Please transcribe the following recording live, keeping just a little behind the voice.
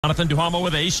Jonathan Duhamel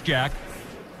with ace-jack.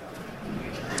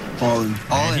 All in.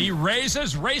 And he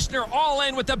raises Racner all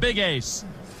in with the big ace.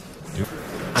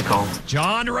 I call.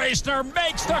 John Racner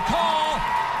makes the call,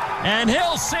 and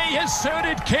he'll see his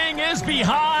suited king is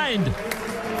behind.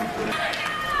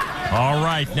 All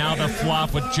right, now the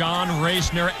flop with John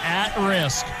Racner at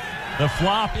risk. The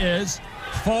flop is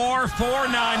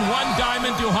 4-4-9, one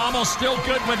diamond. Duhamel still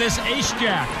good with his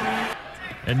ace-jack.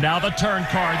 And now the turn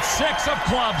card, 6 of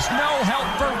clubs, no help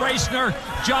for Racner.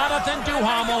 Jonathan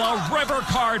Duhamel, a river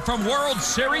card from World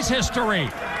Series history.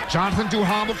 Jonathan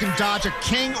Duhamel can dodge a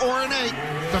king or an 8.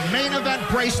 The main event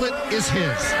bracelet is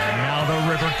his. And now the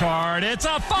river card, it's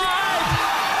a 5!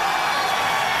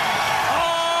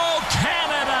 Oh,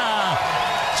 Canada!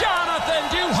 Jonathan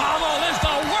Duhamel is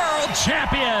the world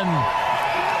champion!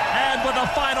 And with a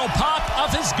final pop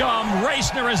of his gum,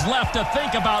 Racner is left to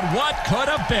think about what could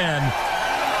have been.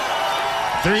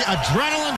 The adrenaline